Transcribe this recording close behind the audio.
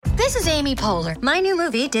This is Amy Poehler. My new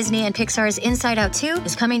movie, Disney and Pixar's Inside Out 2,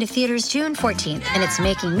 is coming to theaters June 14th, and it's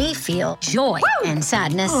making me feel joy and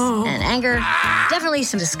sadness and anger, definitely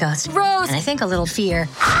some disgust, and I think a little fear.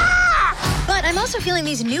 But I'm also feeling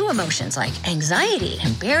these new emotions like anxiety,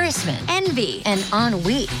 embarrassment, envy, and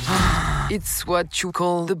ennui. It's what you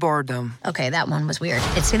call the boredom. Okay, that one was weird.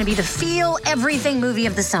 It's gonna be the feel everything movie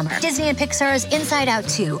of the summer. Disney and Pixar's Inside Out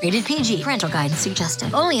 2, rated PG, parental guidance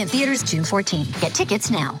suggested. Only in theaters June 14th. Get tickets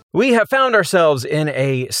now. We have found ourselves in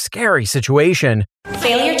a scary situation.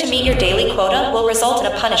 Failure to meet your daily quota will result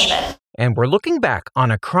in a punishment. And we're looking back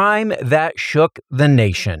on a crime that shook the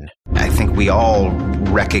nation. I think we all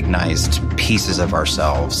recognized pieces of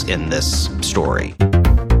ourselves in this story.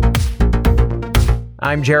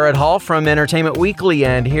 I'm Jared Hall from Entertainment Weekly,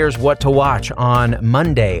 and here's what to watch on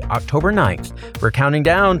Monday, October 9th. We're counting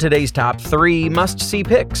down today's top 3 must-see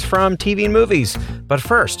picks from TV and movies. But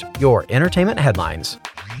first, your entertainment headlines.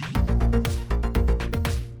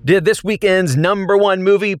 Did this weekend's #1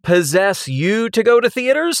 movie possess you to go to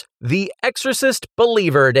theaters? The Exorcist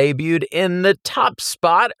Believer debuted in the top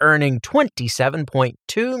spot, earning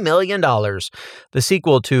 $27.2 million. The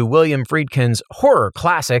sequel to William Friedkin's horror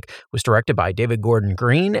classic was directed by David Gordon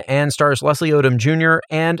Green and stars Leslie Odom Jr.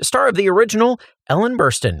 and star of the original, Ellen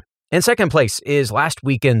Burstyn. In second place is last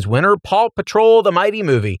weekend's winner, Paw Patrol: The Mighty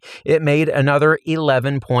Movie. It made another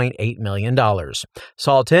 $11.8 million.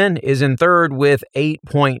 Saw 10 is in third with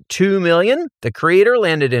 $8.2 million. The Creator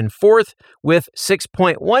landed in fourth with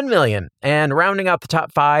 $6.1 million. And rounding out the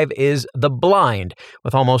top 5 is The Blind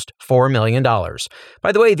with almost $4 million.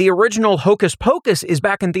 By the way, the original Hocus Pocus is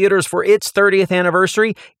back in theaters for its 30th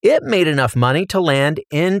anniversary. It made enough money to land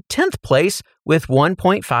in 10th place with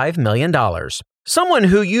 $1.5 million. Someone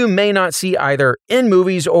who you may not see either in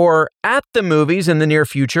movies or at the movies in the near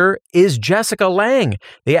future is Jessica Lange.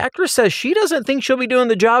 The actress says she doesn't think she'll be doing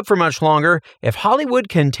the job for much longer if Hollywood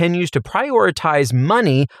continues to prioritize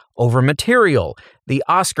money over material. The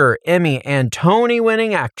Oscar, Emmy, and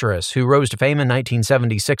Tony-winning actress who rose to fame in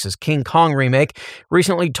 1976's King Kong remake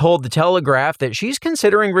recently told The Telegraph that she's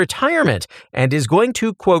considering retirement and is going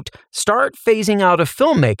to, quote, start phasing out of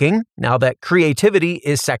filmmaking now that creativity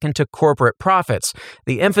is second to corporate profits.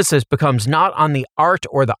 The emphasis becomes not on the art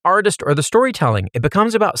or the artist or the storytelling. It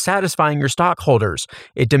becomes about satisfying your stockholders.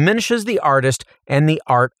 It diminishes the artist and the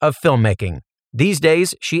art of filmmaking. These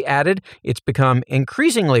days, she added, it's become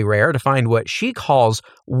increasingly rare to find what she calls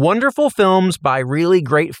wonderful films by really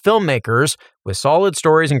great filmmakers with solid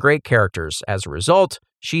stories and great characters. As a result,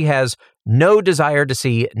 she has no desire to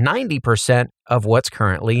see 90% of what's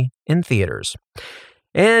currently in theaters.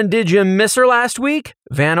 And did you miss her last week?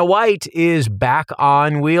 Vanna White is back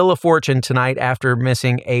on Wheel of Fortune tonight after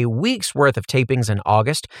missing a week's worth of tapings in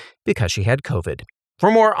August because she had COVID. For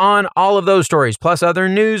more on all of those stories, plus other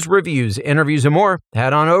news, reviews, interviews, and more,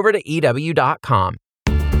 head on over to EW.com.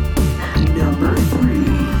 Number 3.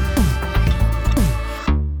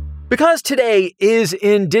 Because today is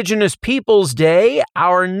Indigenous Peoples Day,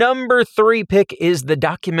 our number 3 pick is the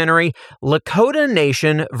documentary Lakota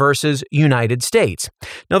Nation versus United States.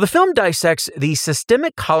 Now, the film dissects the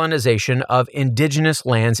systemic colonization of indigenous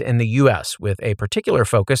lands in the U.S., with a particular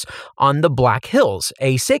focus on the Black Hills,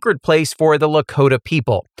 a sacred place for the Lakota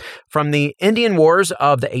people. From the Indian Wars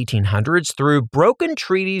of the 1800s through broken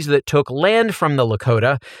treaties that took land from the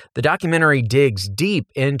Lakota, the documentary digs deep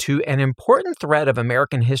into an important thread of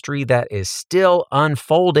American history that is still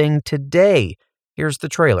unfolding today. Here's the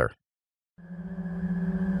trailer.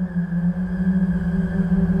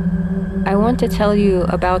 I want to tell you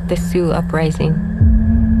about the Sioux uprising,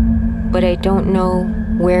 but I don't know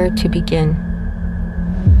where to begin.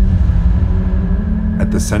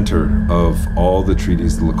 At the center of all the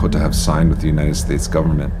treaties the Lakota have signed with the United States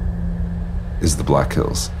government is the Black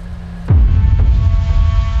Hills.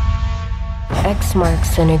 X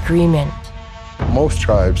marks an agreement. Most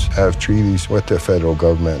tribes have treaties with the federal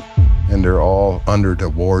government, and they're all under the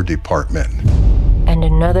War Department. And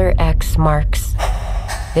another X marks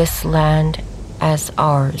this land as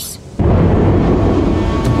ours.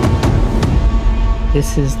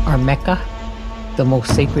 This is our Mecca, the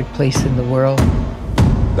most sacred place in the world.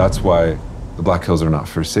 That's why the Black Hills are not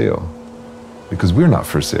for sale, because we're not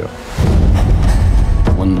for sale.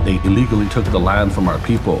 When they illegally took the land from our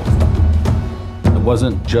people, it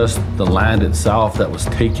wasn't just the land itself that was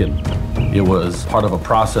taken. It was part of a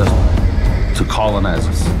process to colonize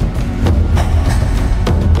us.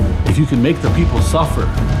 If you can make the people suffer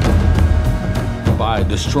by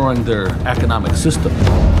destroying their economic system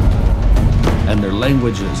and their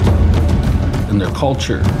languages and their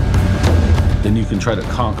culture, then you can try to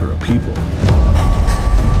conquer a people.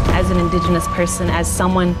 As an Indigenous person, as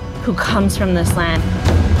someone who comes from this land.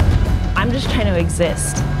 I'm just trying to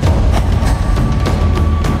exist.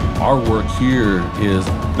 Our work here is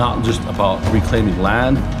not just about reclaiming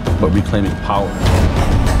land, but reclaiming power.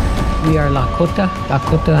 We are Lakota,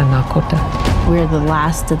 Dakota, and Nakota. We're the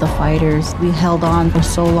last of the fighters. We held on for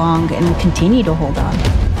so long and we continue to hold on.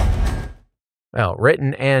 Well,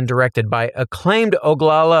 written and directed by acclaimed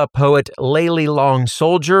Oglala poet Layli Long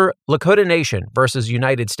Soldier, Lakota Nation versus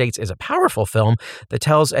United States is a powerful film that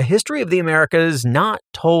tells a history of the Americas not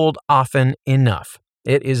told often enough.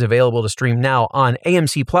 It is available to stream now on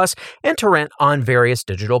AMC Plus and to rent on various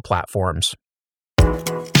digital platforms.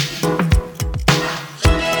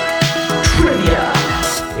 Trivia.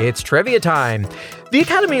 It's trivia time. The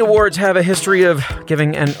Academy Awards have a history of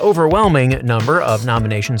giving an overwhelming number of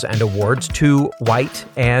nominations and awards to white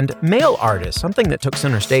and male artists, something that took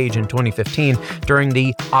center stage in 2015 during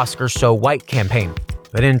the Oscars So White campaign.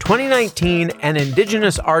 But in 2019, an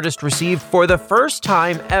Indigenous artist received for the first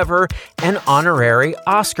time ever an honorary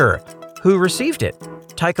Oscar. Who received it?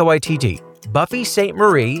 Taika Waititi, Buffy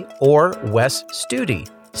Sainte-Marie, or Wes Studi?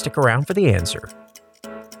 Stick around for the answer.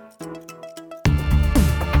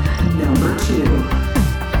 Number 2.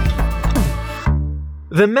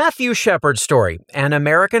 The Matthew Shepard story, An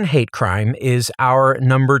American Hate Crime, is our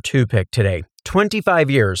number 2 pick today.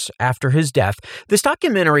 25 years after his death, this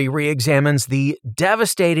documentary re-examines the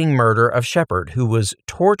devastating murder of Shepard, who was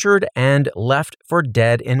tortured and left for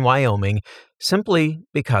dead in Wyoming simply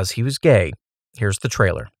because he was gay. Here's the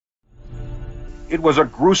trailer. It was a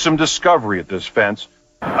gruesome discovery at this fence.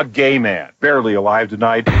 A gay man, barely alive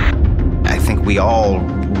tonight. I think we all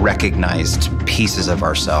recognized pieces of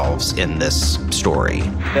ourselves in this story.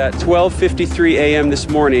 At 12:53 a.m. this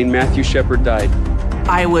morning, Matthew Shepard died.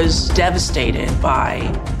 I was devastated by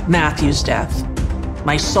Matthew's death.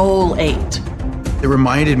 My soul ached. It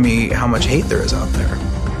reminded me how much hate there is out there.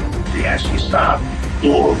 Yes, you stop.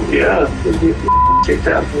 Oh, yeah. Take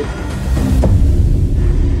that.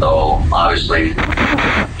 So, obviously,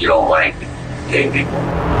 you don't like gay people.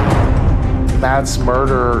 Matt's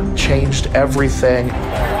murder changed everything.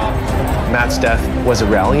 Matt's death was a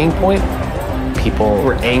rallying point. People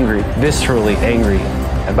were angry, viscerally angry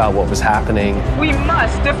about what was happening. We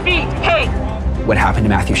must defeat hate! What happened to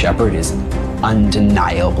Matthew Shepard is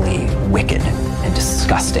undeniably wicked and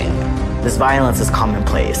disgusting. This violence is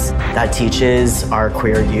commonplace. That teaches our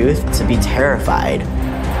queer youth to be terrified.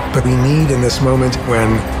 But we need, in this moment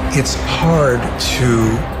when it's hard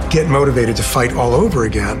to get motivated to fight all over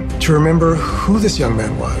again, to remember who this young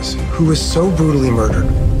man was, who was so brutally murdered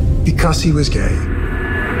because he was gay.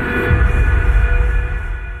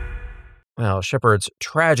 Well, Shepard's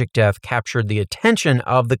tragic death captured the attention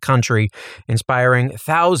of the country, inspiring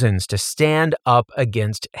thousands to stand up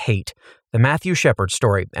against hate. The Matthew Shepard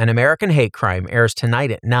story, An American Hate Crime, airs tonight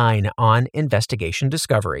at 9 on Investigation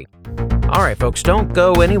Discovery. All right, folks, don't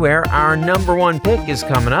go anywhere. Our number 1 pick is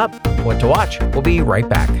coming up. What to watch? We'll be right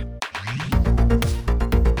back.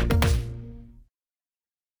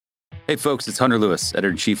 Hey, folks, it's Hunter Lewis,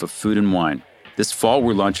 editor-in-chief of Food and Wine. This fall,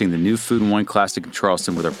 we're launching the new Food and Wine Classic in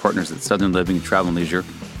Charleston with our partners at Southern Living and Travel and Leisure,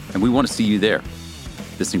 and we want to see you there.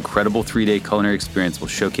 This incredible 3-day culinary experience will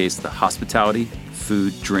showcase the hospitality,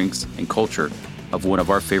 food, drinks, and culture of one of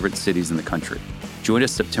our favorite cities in the country. Join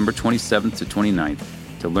us September 27th to 29th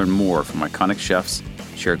to learn more from iconic chefs,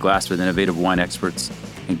 share a glass with innovative wine experts,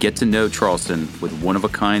 and get to know Charleston with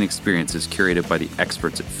one-of-a-kind experiences curated by the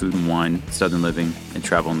experts at Food and Wine, Southern Living, and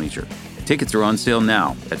Travel and Leisure. Tickets are on sale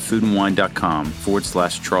now at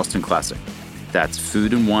foodandwine.com/Charleston Classic. That's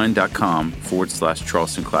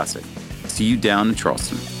foodandwine.com/Charleston Classic. See you down in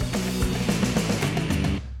Charleston.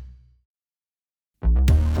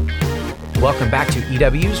 Welcome back to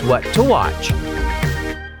EW's What to Watch.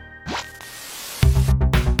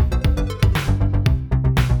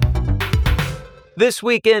 This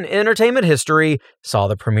week in entertainment history saw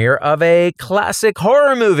the premiere of a classic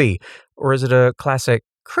horror movie. Or is it a classic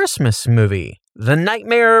Christmas movie? The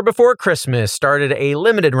Nightmare Before Christmas started a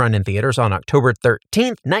limited run in theaters on October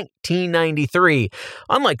 13th, 1993.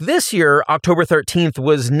 Unlike this year, October 13th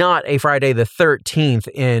was not a Friday the 13th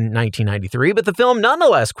in 1993, but the film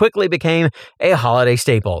nonetheless quickly became a holiday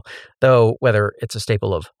staple, though whether it's a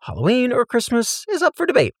staple of Halloween or Christmas is up for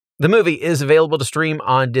debate. The movie is available to stream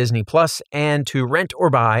on Disney Plus and to rent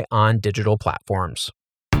or buy on digital platforms.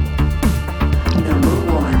 Number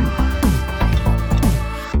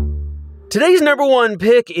 1. Today's number 1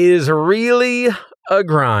 pick is really a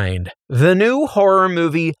grind. The new horror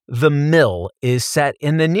movie, The Mill, is set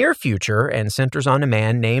in the near future and centers on a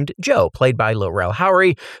man named Joe, played by Lil Rel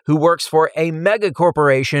Howery, who works for a mega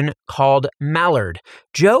corporation called Mallard.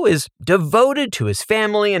 Joe is devoted to his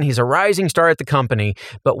family and he's a rising star at the company,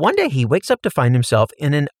 but one day he wakes up to find himself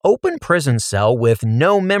in an open prison cell with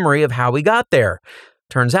no memory of how he got there.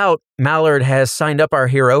 Turns out, Mallard has signed up our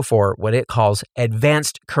hero for what it calls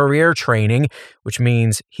advanced career training, which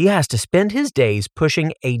means he has to spend his days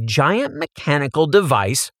pushing a giant mechanical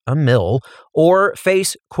device, a mill, or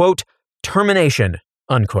face, quote, termination,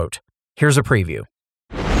 unquote. Here's a preview.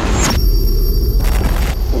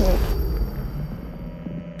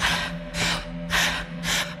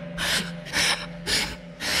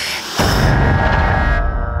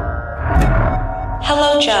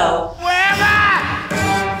 Hello, Joe.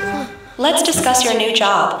 Let's discuss your new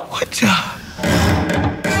job. What job?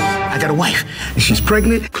 I got a wife, and she's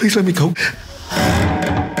pregnant. Please let me go.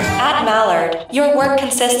 At Mallard, your work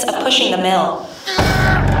consists of pushing the mill.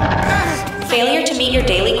 Failure to meet your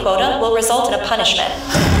daily quota will result in a punishment.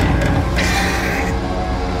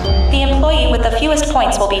 The employee with the fewest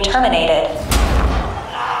points will be terminated.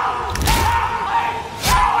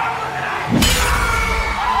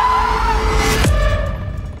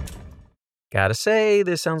 Gotta say,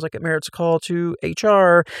 this sounds like it merits a call to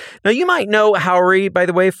HR. Now, you might know Howery, by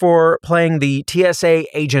the way, for playing the TSA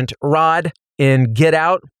agent Rod in Get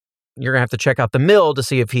Out. You're going to have to check out The Mill to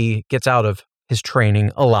see if he gets out of his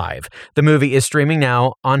training alive. The movie is streaming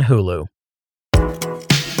now on Hulu.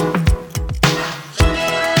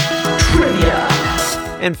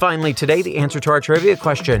 And finally today, the answer to our trivia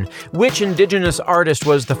question. Which indigenous artist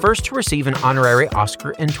was the first to receive an honorary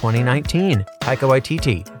Oscar in 2019? Taika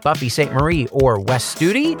Waititi, Buffy Sainte-Marie, or Wes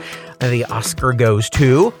Studi? The Oscar goes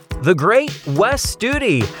to the great Wes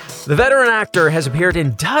Studi. The veteran actor has appeared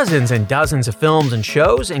in dozens and dozens of films and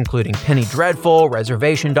shows, including Penny Dreadful,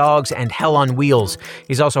 Reservation Dogs, and Hell on Wheels.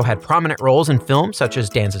 He's also had prominent roles in films such as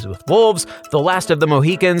Dances with Wolves, The Last of the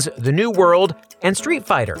Mohicans, The New World, and Street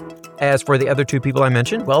Fighter. As for the other two people I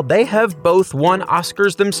mentioned, well, they have both won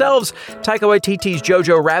Oscars themselves. Taika Waititi's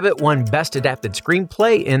Jojo Rabbit won Best Adapted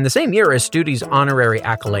Screenplay in the same year as Studi's honorary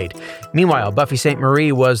accolade. Meanwhile, Buffy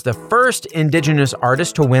Sainte-Marie was the first indigenous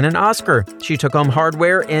artist to win an Oscar. She took home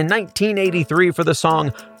Hardware in 1983 for the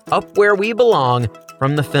song Up Where We Belong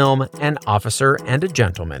from the film An Officer and a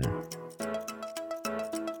Gentleman.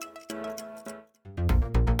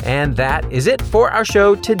 And that is it for our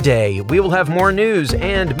show today. We will have more news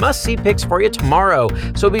and must-see picks for you tomorrow,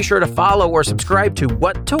 so be sure to follow or subscribe to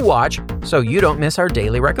What to Watch so you don't miss our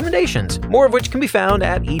daily recommendations, more of which can be found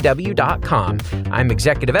at EW.com. I'm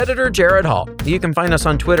Executive Editor Jared Hall. You can find us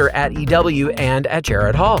on Twitter at EW and at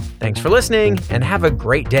Jared Hall. Thanks for listening and have a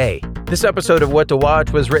great day. This episode of What to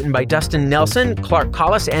Watch was written by Dustin Nelson, Clark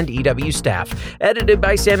Collis, and EW staff. Edited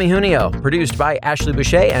by Sammy Junio. Produced by Ashley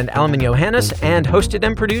Boucher and Alamin Johannes. And hosted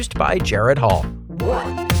and produced by Jared Hall.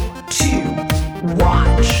 What to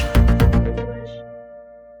Watch.